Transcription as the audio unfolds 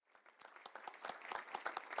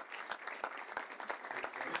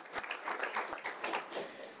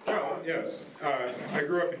Yes, I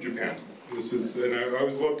grew up in Japan. And I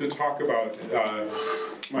always love to talk about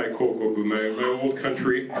my kokobu, my old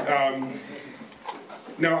country.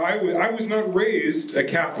 Now, I was not raised a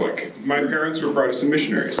Catholic. My parents were Protestant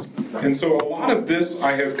missionaries. And so a lot of this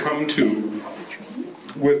I have come to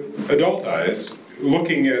with adult eyes,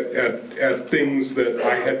 looking at things that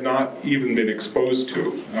I had not even been exposed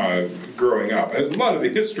to growing up. There's a lot of the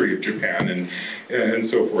history of Japan and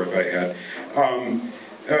so forth I had.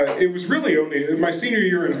 It was really only in my senior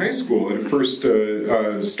year in high school that I first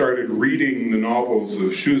started reading the novels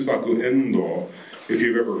of Shusaku Endo, if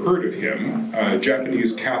you've ever heard of him, a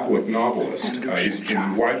Japanese Catholic novelist. He's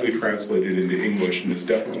been widely translated into English and is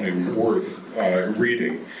definitely worth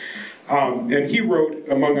reading. And he wrote,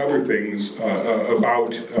 among other things,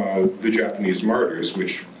 about the Japanese martyrs,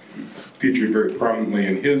 which featured very prominently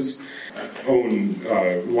in his own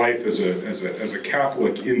life as a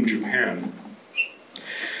Catholic in Japan.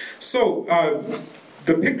 So,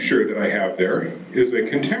 the picture that I have there is a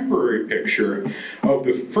contemporary picture of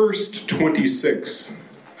the first 26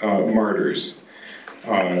 martyrs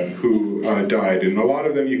who died. And a lot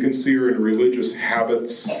of them you can see are in religious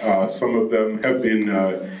habits. Some of them have been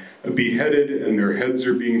beheaded and their heads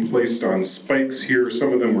are being placed on spikes here.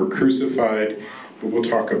 Some of them were crucified. But we'll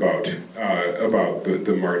talk about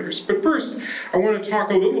the martyrs. But first, I want to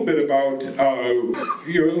talk a little bit about, a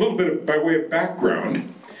little bit by way of background,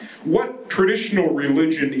 what traditional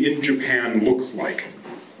religion in Japan looks like.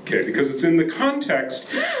 Okay, because it's in the context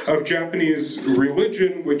of Japanese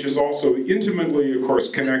religion, which is also intimately, of course,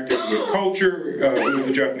 connected with culture, with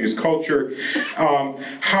the Japanese culture. How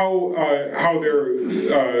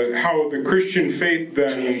the Christian faith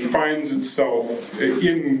then finds itself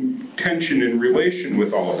in tension in relation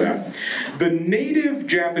with all of that. The native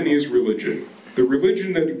Japanese religion, the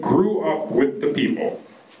religion that grew up with the people,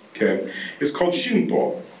 okay, is called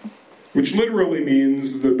Shinto, which literally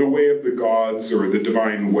means the way of the gods or the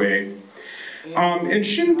divine way. And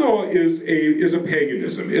Shinto is a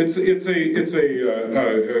paganism. It's a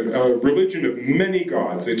religion of many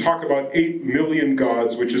gods. They talk about 8 million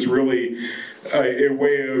gods, which is really a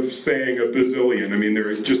way of saying a bazillion. I mean,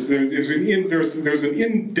 there's an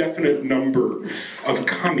indefinite number of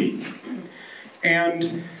kami,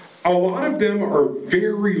 and a lot of them are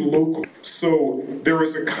very local. So there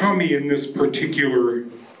is a kami in this particular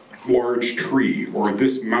large tree, or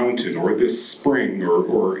this mountain, or this spring,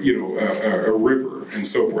 or a river, and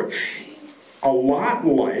so forth. A lot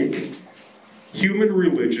like human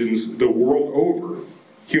religions the world over,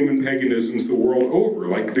 human paganisms the world over,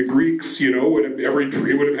 like the Greeks, every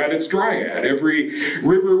tree would have had its dryad, every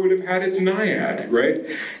river would have had its naiad, right?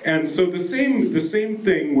 And so the same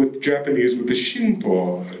thing with Japanese, with the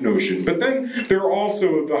Shinto notion. But then there are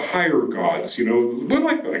also the higher gods, but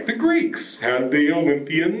like the Greeks had the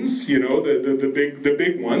Olympians, the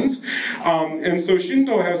big ones. And so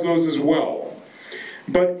Shinto has those as well.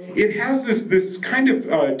 But it has this kind of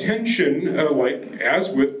tension, like as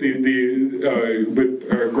with with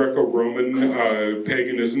Greco-Roman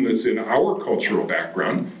paganism that's in our cultural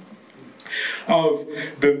background, of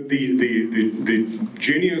the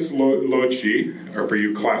genius loci, or for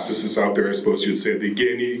you classicists out there, I suppose you'd say the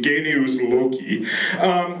genius loci,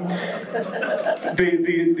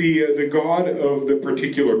 the god of the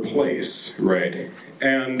particular place, right?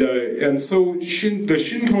 And so the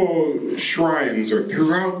Shinto shrines are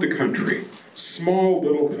throughout the country, small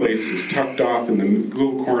little places tucked off in the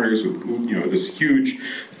little corners with this huge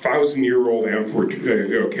 1,000-year-old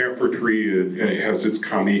camphor tree. It has its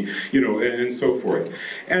kami, and so forth.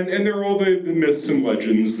 And there are all the myths and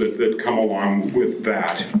legends that come along with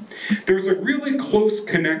that. There's a really close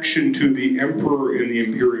connection to the emperor and the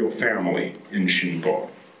imperial family in Shinto.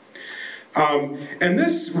 And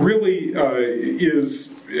this really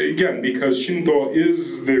is, again, because Shinto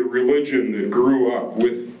is the religion that grew up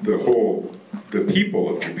with the people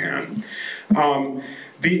of Japan.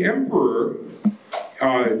 The emperor,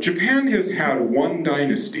 Japan has had one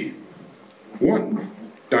dynasty.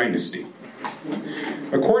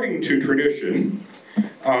 According to tradition,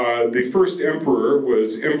 the first emperor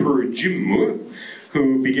was Emperor Jimmu,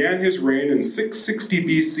 who began his reign in 660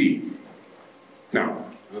 BC. Now,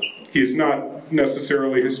 he's not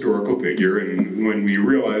necessarily a historical figure, and when you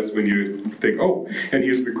think, and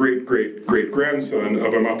he's the great-great-great-grandson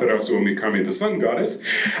of Amaterasu Omikami, the sun goddess,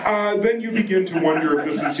 then you begin to wonder if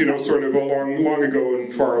this is, sort of a long ago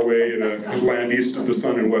and far away in a land east of the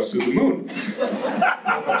sun and west of the moon.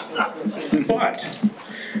 But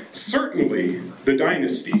certainly the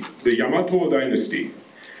dynasty, the Yamato dynasty,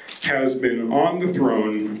 has been on the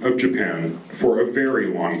throne of Japan for a very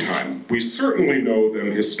long time. We certainly know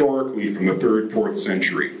them historically from the 3rd, 4th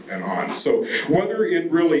century and on. So whether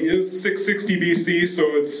it really is 660 BC,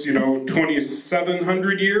 so it's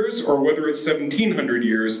 2,700 years, or whether it's 1,700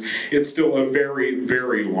 years, it's still a very,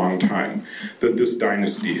 very long time that this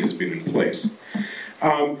dynasty has been in place.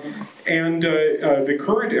 The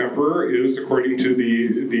current emperor is, according to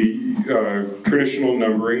the traditional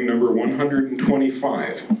numbering, number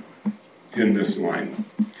 125 in this line.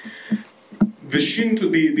 The Shinto,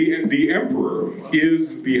 the emperor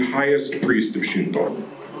is the highest priest of Shinto.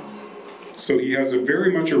 So he has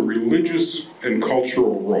very much a religious and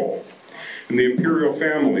cultural role. And the imperial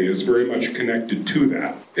family is very much connected to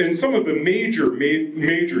that. And some of the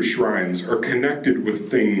major shrines are connected with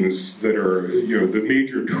things that are, the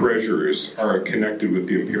major treasures are connected with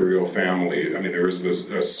the imperial family. I mean, there is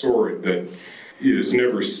a sword that is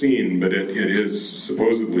never seen, but it is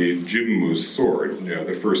supposedly Jimmu's sword,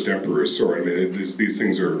 the first emperor's sword. I mean, these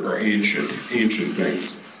things are ancient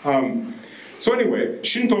things. So anyway,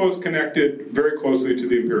 Shinto is connected very closely to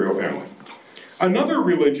the imperial family. Another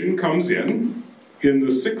religion comes in the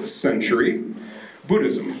 6th century,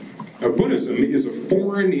 Buddhism. Now, Buddhism is a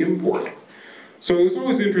foreign import. So it was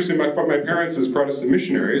always interesting. My parents, as Protestant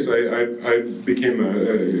missionaries, I became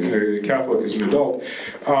a Catholic as an adult.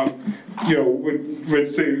 Would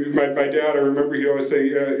say, my dad, I remember he'd always say,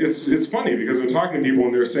 it's funny because I'm talking to people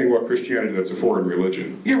and they're saying, well, Christianity, that's a foreign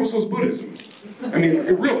religion. Yeah, well, so is Buddhism. I mean,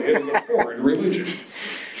 it is a foreign religion.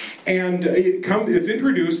 And it's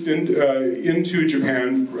introduced into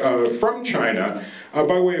Japan from China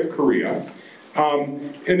by way of Korea.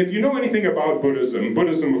 And if you know anything about Buddhism,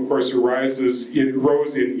 of course, rose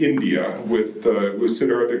in India with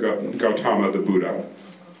Siddhartha Gautama, the Buddha.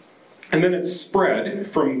 And then it spread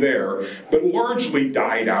from there, but largely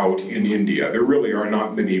died out in India. There really are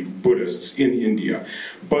not many Buddhists in India.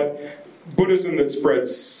 But Buddhism that spread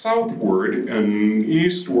southward and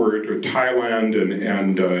eastward to Thailand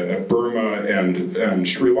and Burma and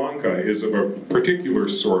Sri Lanka is of a particular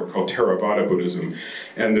sort called Theravada Buddhism.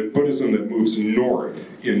 And the Buddhism that moves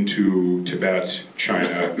north into Tibet,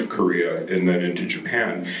 China, Korea, and then into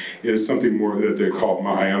Japan is something more that they call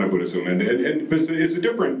Mahayana Buddhism. And it's a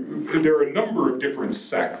different, there are a number of different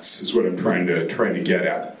sects is what I'm trying to get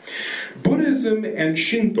at. Buddhism and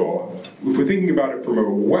Shinto, if we're thinking about it from a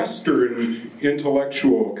Western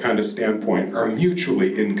intellectual kind of standpoint, are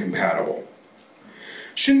mutually incompatible.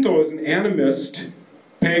 Shinto is an animist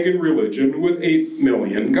pagan religion with 8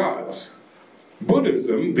 million gods.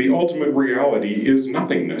 Buddhism, the ultimate reality, is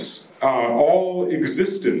nothingness. All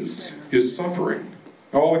existence is suffering.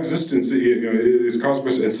 All existence is caused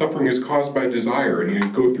by, and suffering is caused by desire. And you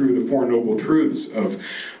go through the Four Noble Truths of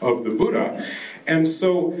the Buddha. And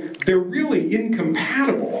so they're really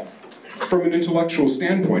incompatible from an intellectual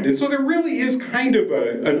standpoint. And so there really is kind of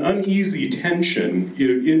an uneasy tension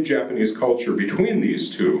in Japanese culture between these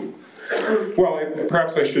two. Well,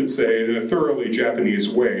 perhaps I should say, in a thoroughly Japanese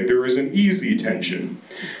way, there is an easy tension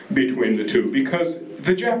between the two, because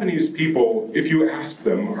the Japanese people, if you ask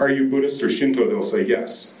them, are you Buddhist or Shinto, they'll say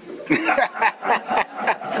yes.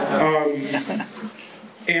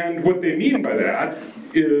 And what they mean by that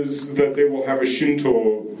is that they will have a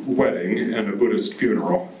Shinto wedding and a Buddhist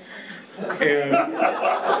funeral. And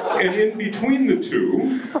in between the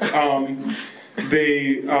two,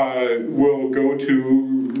 they will go to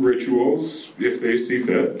rituals if they see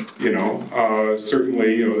fit.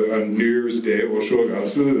 Certainly, on New Year's Day,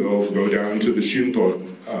 Oshogatsu, they'll go down to the Shinto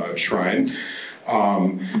shrine.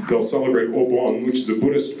 They'll celebrate Obon, which is a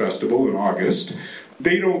Buddhist festival in August.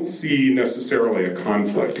 They don't see necessarily a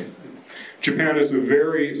conflict. Japan is a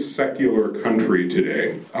very secular country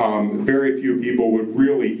today. Very few people would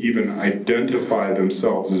really even identify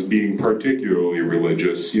themselves as being particularly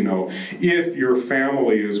religious. If your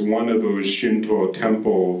family is one of those Shinto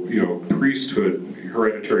temple,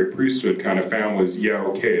 hereditary priesthood kind of families, yeah,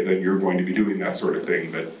 okay, then you're going to be doing that sort of thing.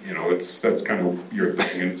 But that's kind of your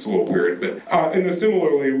thing, and it's a little weird. But and then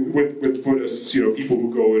similarly with Buddhists, people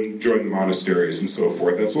who go and join the monasteries and so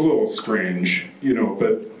forth, that's a little strange,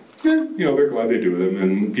 but. They're glad they do them,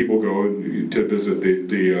 and people go to visit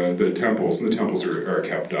the temples, and the temples are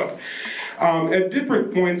kept up. At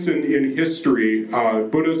different points in history,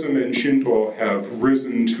 Buddhism and Shinto have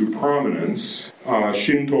risen to prominence.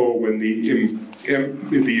 Shinto, when the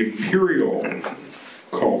imperial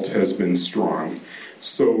cult has been strong.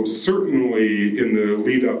 So certainly in the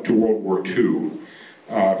lead up to World War II,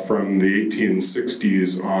 from the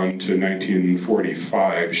 1860s on to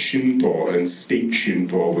 1945, Shinto and state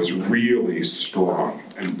Shinto was really strong,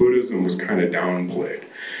 and Buddhism was kind of downplayed.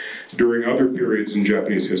 During other periods in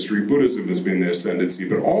Japanese history, Buddhism has been the ascendancy,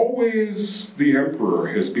 but always the emperor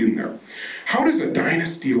has been there. How does a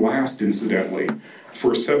dynasty last, incidentally,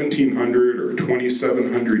 for 1,700 or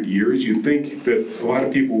 2,700 years? You'd think that a lot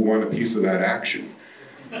of people want a piece of that action.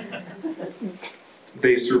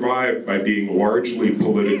 They survive by being largely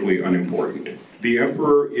politically unimportant. The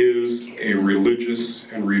emperor is a religious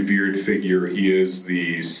and revered figure. He is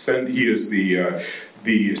the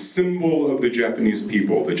symbol of the Japanese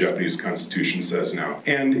people, the Japanese Constitution says now.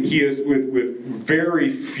 And he is, with very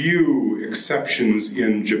few exceptions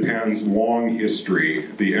in Japan's long history,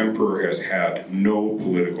 the emperor has had no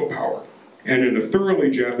political power. And in a thoroughly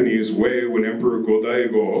Japanese way, when Emperor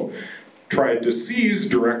Go-Daigo tried to seize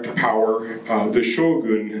direct power, the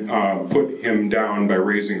shogun put him down by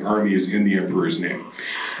raising armies in the emperor's name.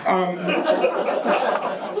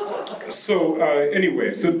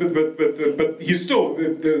 But he's still,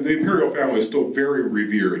 the imperial family is still very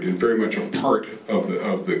revered and very much a part of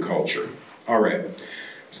the culture. All right.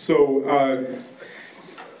 So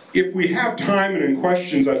if we have time and in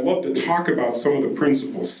questions, I'd love to talk about some of the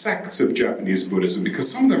principal sects of Japanese Buddhism,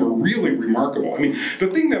 because some of them are really remarkable. I mean, the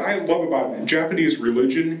thing that I love about Japanese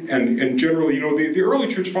religion, and generally, the early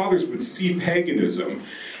church fathers would see paganism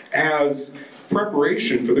as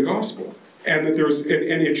preparation for the gospel. And that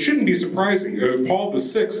and it shouldn't be surprising. Paul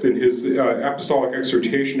VI, in his apostolic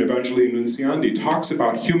exhortation, Evangelii Nunciandi, talks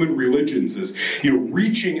about human religions as,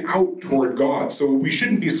 reaching out toward God. So we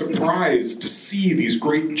shouldn't be surprised to see these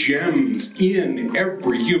great gems in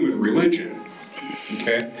every human religion.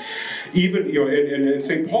 Okay, even and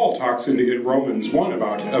St. Paul talks in Romans 1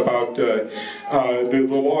 about the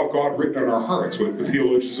law of God written on our hearts, what the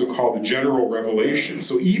theologians will call the general revelation.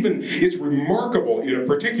 So even it's remarkable in a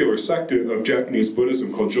particular sect of Japanese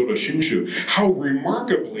Buddhism called Jodo Shinshu how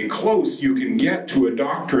remarkably close you can get to a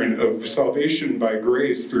doctrine of salvation by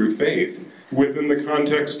grace through faith within the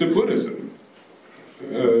context of Buddhism.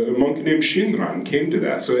 A monk named Shinran came to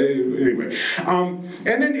that. So anyway,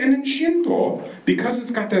 and in Shinto, because it's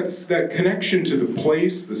got that connection to the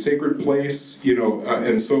place, the sacred place,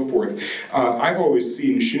 and so forth. I've always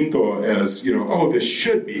seen Shinto as, this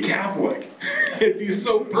should be Catholic. It'd be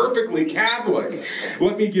so perfectly Catholic.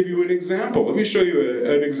 Let me give you an example. Let me show you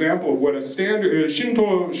an example of what a standard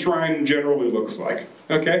Shinto shrine generally looks like.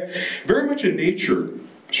 Okay, very much a nature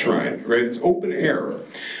shrine, right? It's open air,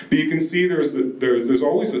 but you can see there's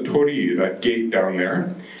always a torii, that gate down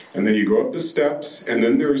there, and then you go up the steps, and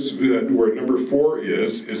then there's where number 4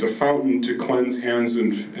 is a fountain to cleanse hands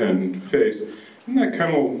and face. Isn't that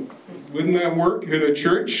kind of, wouldn't that work in a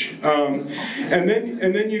church? And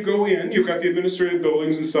then you go in. You've got the administrative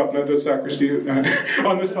buildings and stuff, not the sacristy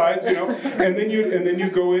on the sides, And then you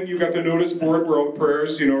go in. You've got the notice board where all the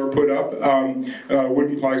prayers, are put up,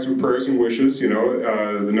 wooden plaques with prayers and wishes, the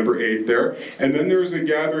number 8 there. And then there's a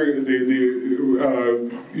gathering, the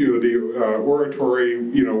oratory,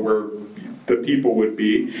 where the people would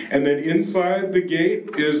be, and then inside the gate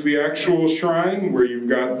is the actual shrine where you've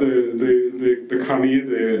got the kami,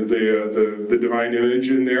 the divine image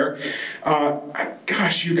in there.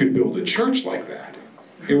 Gosh, you could build a church like that.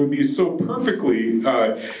 It would be so perfectly.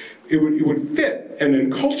 It would fit and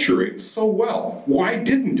enculturate so well. Why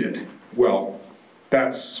didn't it? Well,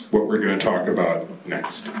 that's what we're going to talk about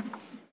next.